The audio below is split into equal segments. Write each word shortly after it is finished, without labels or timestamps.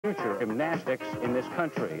future of gymnastics in this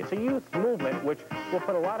country. It's a youth movement which will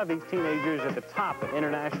put a lot of these teenagers at the top of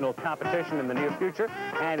international competition in the near future,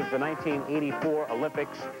 and is the 1984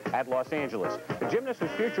 Olympics at Los Angeles. The gymnast whose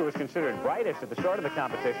future was considered brightest at the start of the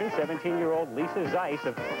competition, 17-year-old Lisa Zeis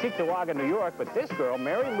of Cheektowaga, New York, but this girl,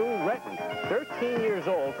 Mary Lou Retton, 13 years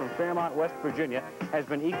old from Fairmont, West Virginia, has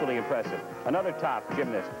been equally impressive. Another top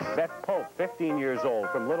gymnast, Beth, 15 years old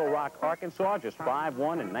from Little Rock, Arkansas, just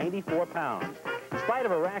 5'1" and 94 pounds. In spite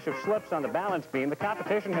of a rash of slips on the balance beam, the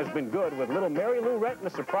competition has been good, with little Mary Lou Retton the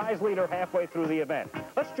surprise leader halfway through the event.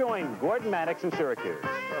 Let's join Gordon Maddox in Syracuse.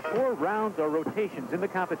 There are 4 rounds or rotations in the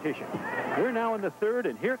competition. We're now in the third,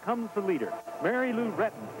 and here comes the leader, Mary Lou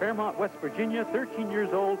Retton, Fairmont, West Virginia, 13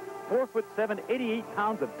 years old, 4'7", 88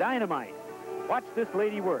 pounds of dynamite. Watch this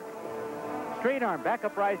lady work. Straight arm, back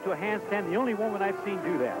up rise to a handstand, the only woman I've seen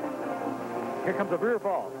do that. Here comes a rear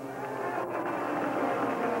ball.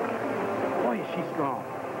 Boy, is she strong.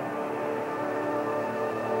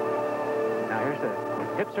 Now here's the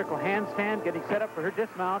hip circle handstand, getting set up for her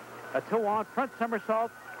dismount. A toe on, front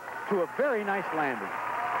somersault to a very nice landing.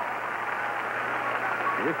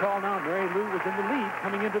 You recall now, Mary Lou was in the lead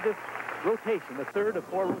coming into this rotation, the third of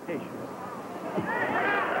 4 rotations.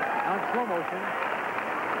 Now in slow motion,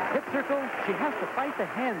 hip circle, she has to fight the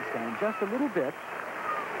handstand just a little bit.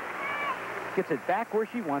 Gets it back where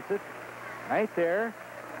she wants it, right there.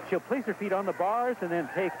 She'll place her feet on the bars and then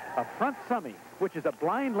take a front summy, which is a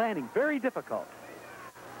blind landing, very difficult.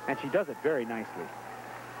 And she does it very nicely.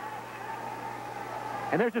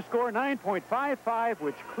 And there's a score, 9.55,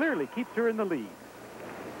 which clearly keeps her in the lead.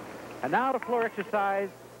 And now to floor exercise,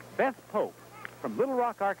 Beth Pope from Little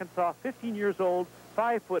Rock, Arkansas, 15 years old,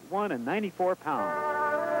 5'1" and 94 pounds.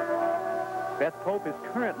 Beth Pope is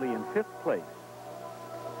currently in 5th place.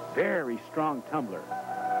 Very strong tumbler.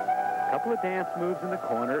 Couple of dance moves in the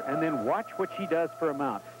corner, and then watch what she does for a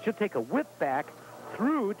mount. She'll take a whip back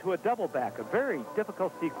through to a double back, a very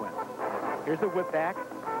difficult sequence. Here's the whip back,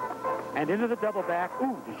 and into the double back.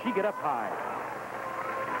 Ooh, does she get up high?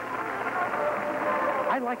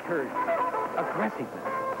 I like her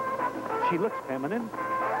aggressiveness. She looks feminine,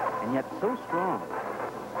 and yet so strong.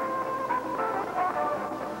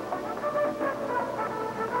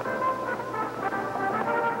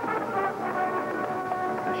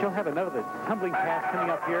 She'll have another tumbling pass coming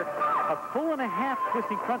up here. A 1.5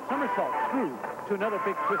 twisting front somersault through to another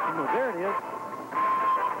big twisting move. There it is.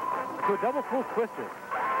 To a double full twister.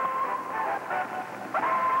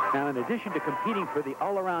 Now, in addition to competing for the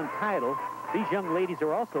all-around title, these young ladies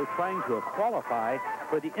are also trying to qualify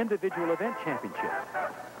for the individual event championship.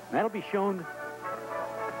 And that'll be shown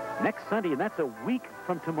next Sunday, and that's a week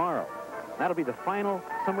from tomorrow. That'll be the final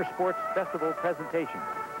Summer Sports Festival presentation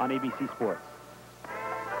on ABC Sports.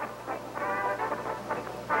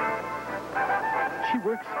 She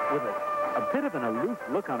works with a bit of an aloof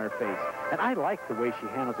look on her face, and I like the way she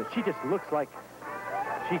handles it. She just looks like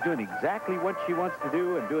she's doing exactly what she wants to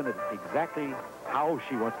do and doing it exactly how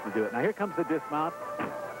she wants to do it. Now here comes the dismount.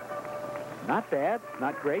 Not bad,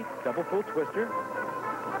 not great. Double full twister.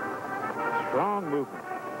 Strong movement.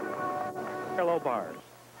 Parallel bars.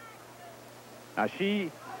 Now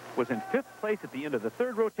she was in 5th place at the end of the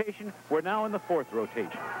 3rd rotation. We're now in the 4th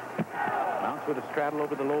rotation. Mounts with a straddle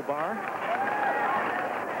over the low bar.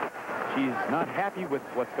 She's not happy with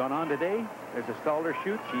what's gone on today. There's a stalder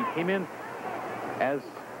shoot. She came in as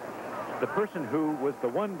the person who was the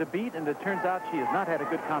one to beat, and it turns out she has not had a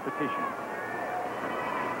good competition.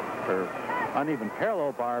 Her uneven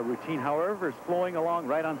parallel bar routine, however, is flowing along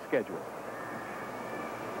right on schedule.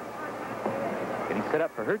 Getting set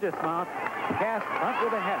up for her dismount. Cast front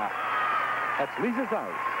with a half. That's Lisa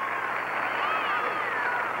Zeis.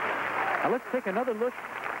 Now let's take another look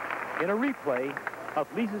in a replay of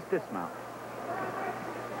Lisa's dismount.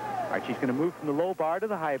 All right, she's going to move from the low bar to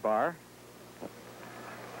the high bar.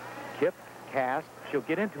 Kip, cast. She'll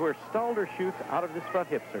get into her stalder shoots out of this front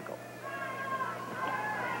hip circle.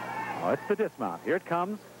 Oh, it's the dismount. Here it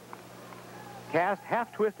comes. Cast,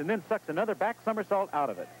 half twist, and then sucks another back somersault out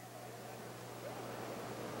of it.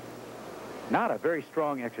 Not a very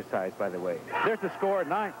strong exercise, by the way. There's the score,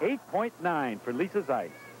 8.9 for Lisa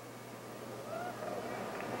Zeis.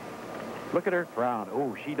 Look at her frown.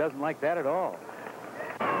 Oh, she doesn't like that at all.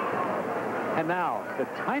 And now, the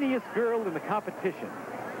tiniest girl in the competition,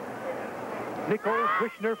 Nicole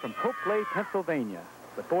Kushner from Copley, Pennsylvania.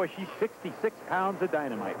 But boy, she's 66 pounds of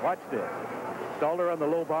dynamite. Watch this. Stalled her on the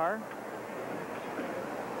low bar.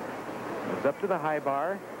 Goes up to the high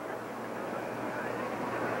bar.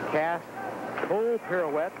 Cast, full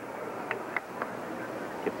pirouette.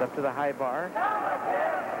 Gets up to the high bar.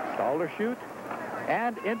 Stalled her shoot.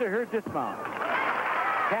 And into her dismount.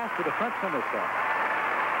 cast to the front somersault.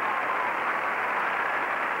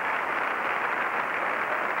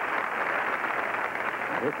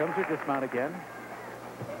 Here comes her dismount again.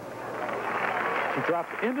 She drops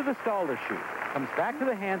into the Stalder chute, comes back to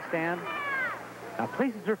the handstand, now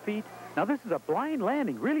places her feet. Now this is a blind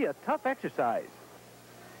landing, really a tough exercise.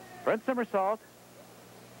 Front somersault,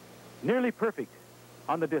 nearly perfect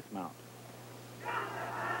on the dismount.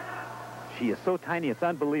 She is so tiny, it's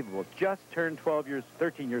unbelievable. Just turned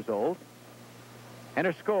 13 years old. And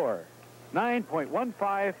her score,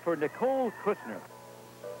 9.15 for Nicole Kushner.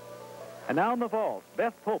 And now in the vault,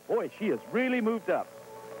 Beth Pope. Boy, she has really moved up.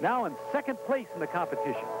 Now in second place in the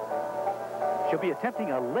competition. She'll be attempting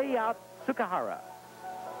a layout Sukahara.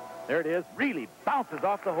 There it is. Really bounces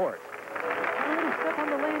off the horse. A little step on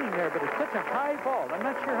the landing there, but it's such a high vault. I'm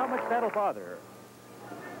not sure how much that'll bother her.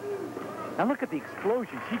 Now look at the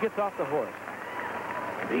explosion. She gets off the horse.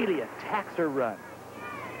 Really attacks her run.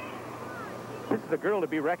 This is a girl to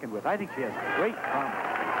be reckoned with. I think she has great promise.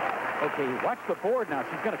 Okay, watch the board now.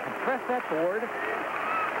 She's going to compress that board.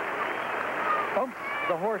 Bumps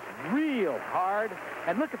the horse real hard.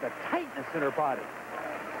 And look at the tightness in her body.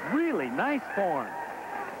 Really nice form.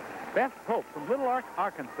 Beth Pope from Little Rock,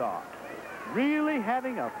 Arkansas. Really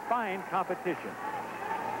having a fine competition.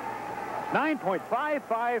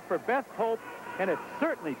 9.55 for Beth Pope, and it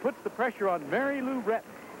certainly puts the pressure on Mary Lou Retton.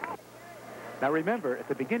 Now remember, at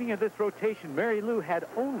the beginning of this rotation, Mary Lou had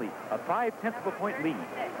only a 0.5 of a point lead.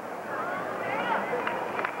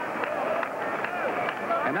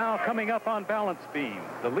 And now coming up on balance beam,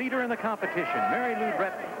 the leader in the competition, Mary Lou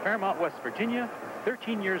Retton, Fairmont, West Virginia,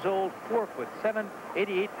 13 years old, 4'7",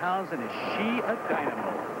 88 pounds, and is she a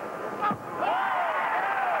dynamo?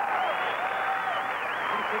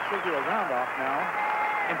 She'll do a round off now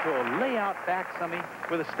into a layout back summy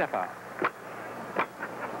with a step out.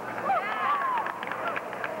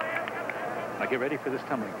 Now get ready for this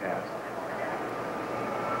tumbling pass.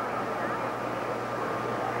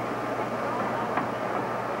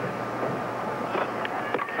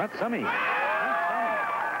 Front summy.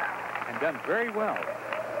 And done very well.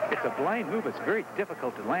 It's a blind move. It's very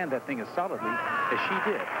difficult to land that thing as solidly as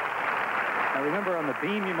she did. Now remember, on the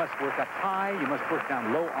beam, you must work up high. You must work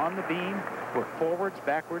down low on the beam. Work forwards,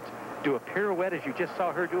 backwards. Do a pirouette as you just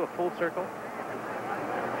saw her do a full circle.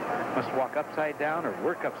 Must walk upside down or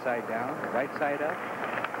work upside down, right side up.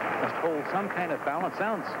 Must hold some kind of balance.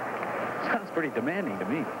 Sounds pretty demanding to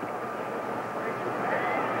me.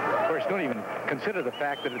 Of course, don't even consider the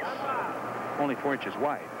fact that it's only 4 inches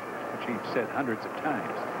wide, which we've said hundreds of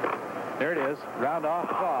times. There it is. Round off.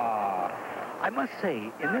 Ah. I must say,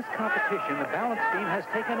 in this competition, the balance beam has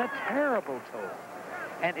taken a terrible toll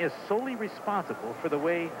and is solely responsible for the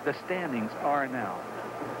way the standings are now.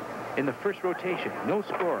 In the first rotation, no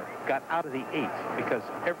score got out of the 8 because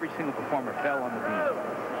every single performer fell on the beam.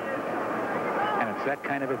 And it's that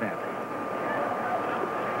kind of event.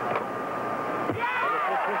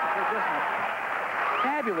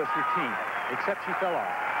 Fabulous routine, except she fell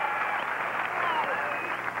off.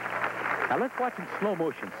 Now let's watch in slow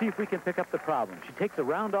motion, see if we can pick up the problem. She takes a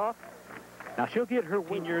round off. Now she'll get her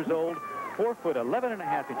 1 years old,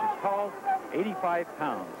 4'11.5" tall, 85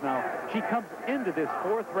 pounds. Now she comes into this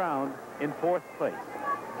 4th round in 4th place.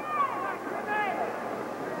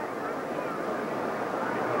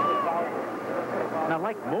 Now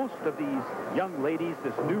like most of these young ladies,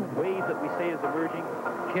 this new wave that we say is emerging,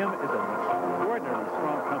 Kim is an extraordinarily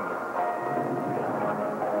strong tumbler.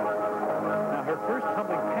 Now her first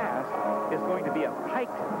tumbling pass is going to be a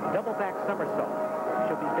piked double back somersault.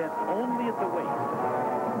 She'll be bent only at the waist.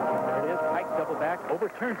 There it is, piked double back,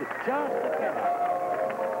 overturns it just a bit.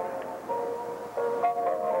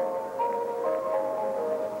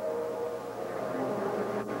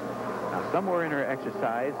 Now somewhere in her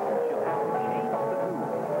exercise, she'll have to change the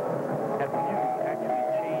move. Have the music actually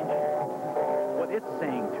change what it's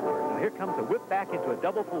saying to her. Now here comes a whip back into a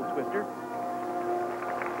double full twister.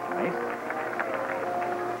 Nice.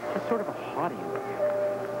 Just sort of a haughty look.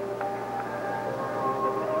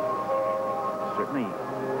 Certainly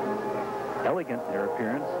elegant in their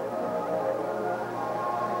appearance.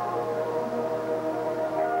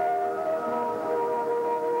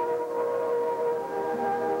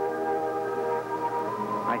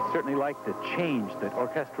 I certainly like the change that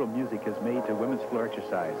orchestral music has made to women's floor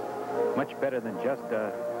exercise. Much better than just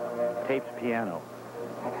a taped piano.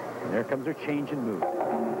 And there comes her change in mood.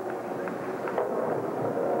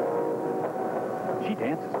 She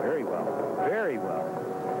dances very well, very well.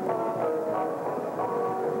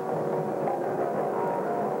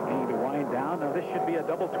 Beginning to wind down. Now this should be a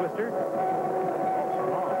double twister. Oh,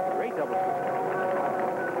 strong, great double twister.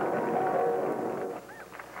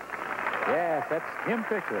 Yes, that's Kim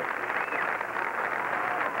Fischler.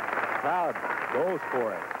 Crowd goes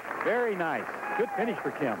for it. Very nice. Good finish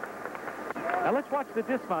for Kim. Now let's watch the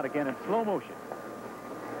dismount again in slow motion.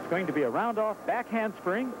 It's going to be a round-off back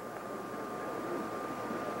handspring.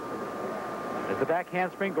 As the back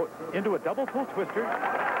handspring goes into a double full twister.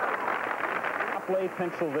 Play,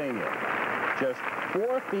 Pennsylvania. Just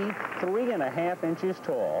 4 feet 3.5 inches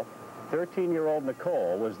tall. 13-year-old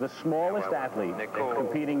Nicole was the smallest athlete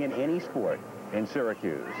competing in any sport in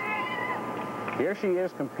Syracuse. Here she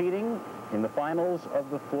is competing in the finals of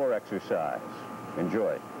the floor exercise.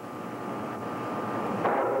 Enjoy.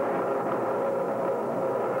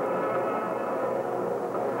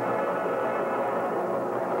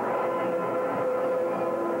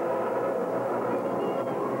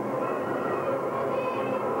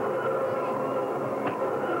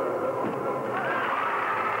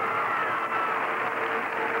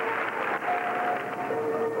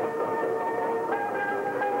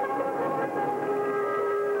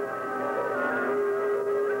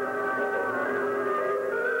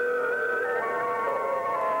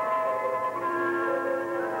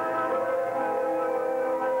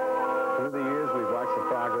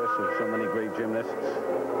 So many great gymnasts.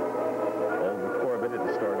 Olga Corbett at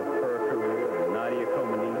the start of her career, and Nadia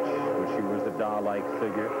Comaneci when she was the doll-like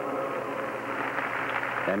figure.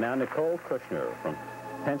 And now Nicole Kushner from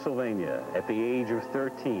Pennsylvania at the age of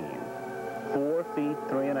 13. 4 feet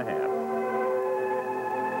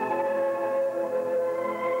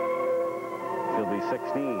 3.5. She'll be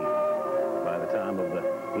 16 by the time of the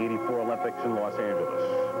 '84 Olympics in Los Angeles.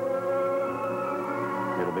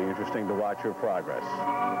 It'll be interesting to watch her progress.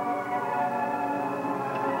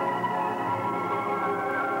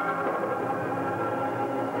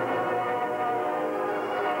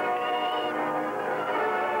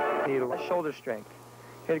 Shoulder strength.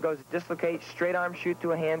 Here it goes, dislocate, straight arm shoot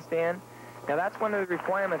to a handstand. Now that's one of the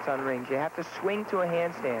requirements on rings. You have to swing to a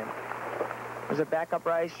handstand. There's a back up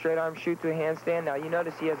rise, straight arm shoot to a handstand. Now you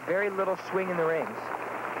notice he has very little swing in the rings.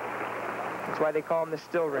 That's why they call them the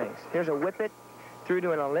still rings. Here's a whip it through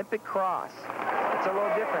to an Olympic cross. It's a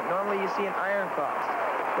little different. Normally you see an iron cross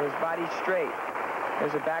where his body's straight.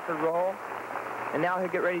 There's a backward roll. And now he'll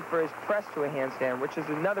get ready for his press to a handstand, which is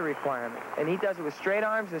another requirement. And he does it with straight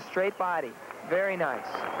arms and straight body. Very nice.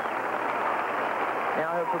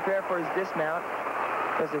 Now he'll prepare for his dismount.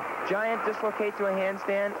 Does a giant dislocate to a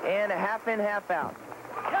handstand and a half in, half out.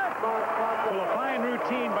 Well, a fine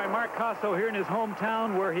routine by Mark Caso here in his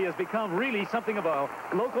hometown, where he has become really something of a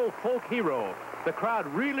local folk hero. The crowd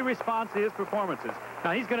really responds to his performances.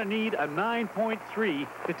 Now he's going to need a 9.3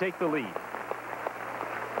 to take the lead.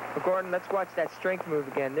 Well, Gordon, let's watch that strength move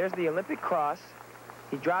again. There's the Olympic cross.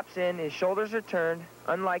 He drops in, his shoulders are turned,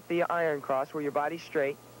 unlike the iron cross where your body's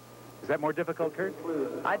straight. Is that more difficult, Kurt?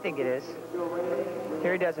 I think it is.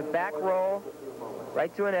 Here he does a back roll,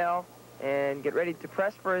 right to an L, and get ready to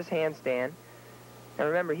press for his handstand. And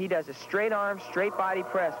remember, he does a straight arm, straight body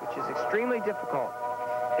press, which is extremely difficult.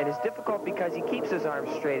 And it's difficult because he keeps his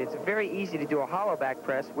arms straight. It's very easy to do a hollow back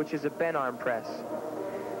press, which is a bent arm press.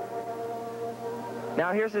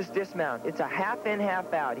 Now here's his dismount. It's a half in,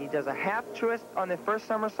 half out. He does a half twist on the first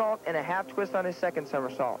somersault and a half twist on his second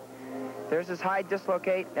somersault. There's his high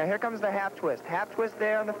dislocate. Now here comes the half twist. Half twist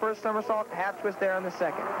there on the first somersault, half twist there on the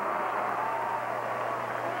second.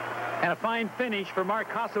 And a fine finish for Mark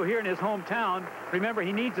Caso here in his hometown. Remember,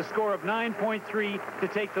 he needs a score of 9.3 to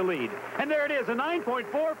take the lead. And there it is, a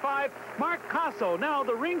 9.45. Mark Caso, now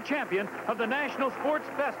the ring champion of the National Sports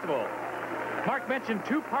Festival. Mark mentioned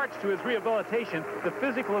 2 parts to his rehabilitation, the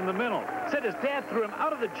physical and the mental. Said his dad threw him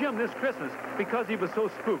out of the gym this Christmas because he was so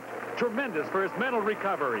spooked. Tremendous for his mental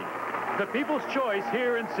recovery. The People's Choice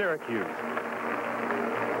here in Syracuse.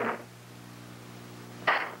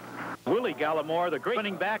 Willie Galimore, the great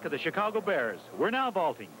running back of the Chicago Bears. We're now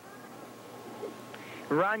vaulting.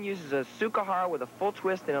 Ron uses a Sukahara with a full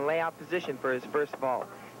twist in a layout position for his first vault.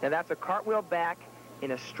 Now that's a cartwheel back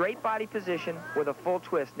in a straight body position with a full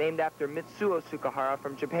twist, named after Mitsuo Sukahara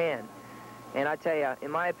from Japan. And I tell you, in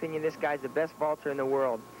my opinion, this guy's the best vaulter in the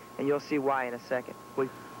world, and you'll see why in a second. Well,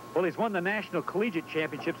 he's won the National Collegiate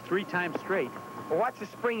Championships 3 times straight. Well, watch the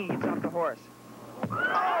spring he gets off the horse. Oh,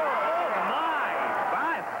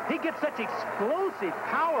 my! He gets such explosive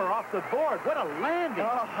power off the board. What a landing.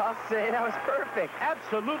 Oh, I'll say, that was perfect.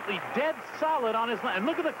 Absolutely dead solid on his land. And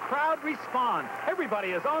look at the crowd respond. Everybody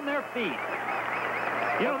is on their feet.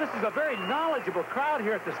 You know, this is a very knowledgeable crowd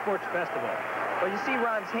here at the sports festival. Well, you see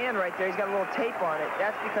Ron's hand right there. He's got a little tape on it.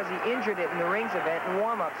 That's because he injured it in the rings event in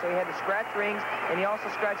warm-up. So he had to scratch rings, and he also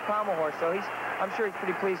scratched pommel horse. So I'm sure he's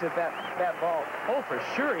pretty pleased with that vault. Oh, for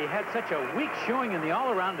sure. He had such a weak showing in the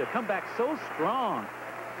all-around to come back so strong.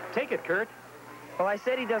 Take it, Kurt. Well, I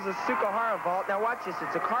said he does a Sukahara vault. Now watch this.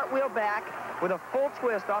 It's a cartwheel back with a full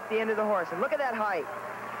twist off the end of the horse. And look at that height.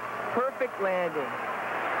 Perfect landing.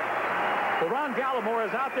 Well, Ron Galimore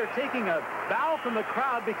is out there taking a bow from the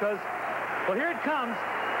crowd because, well, here it comes.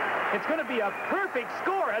 It's going to be a perfect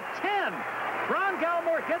score, a 10. Ron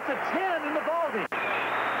Galimore gets a 10 in the vaulting.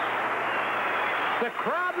 The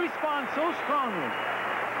crowd responds so strongly.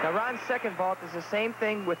 Now, Ron's second vault is the same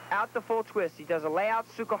thing without the full twist. He does a layout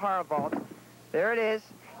Sukahara vault. There it is.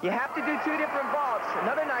 You have to do two different vaults.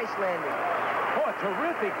 Another nice landing. Oh, a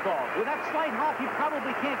terrific vault. With that slight hop, he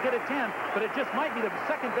probably can't get a 10, but it just might be the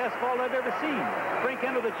second best vault I've ever seen. Frank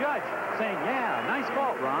Endo, the judge, saying, yeah, nice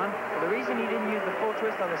vault, Ron. Well, the reason he didn't use the full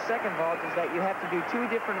twist on the second vault is that you have to do two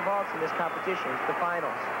different vaults in this competition. It's the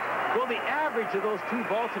finals. Well, the average of those two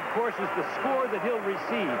vaults, of course, is the score that he'll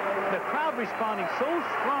receive. The crowd responding so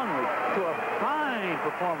strongly to a fine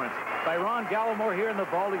performance by Ron Galimore here in the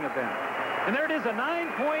vaulting event. And there it is, a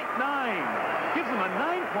 9.9. Gives him a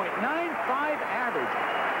 9.95 average.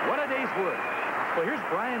 What a day's work. Well, here's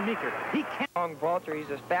Brian Meeker. He can't... Long vaulter. He's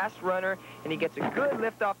a fast runner, and he gets a good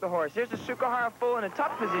lift off the horse. There's a Sukahara full in a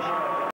tough position.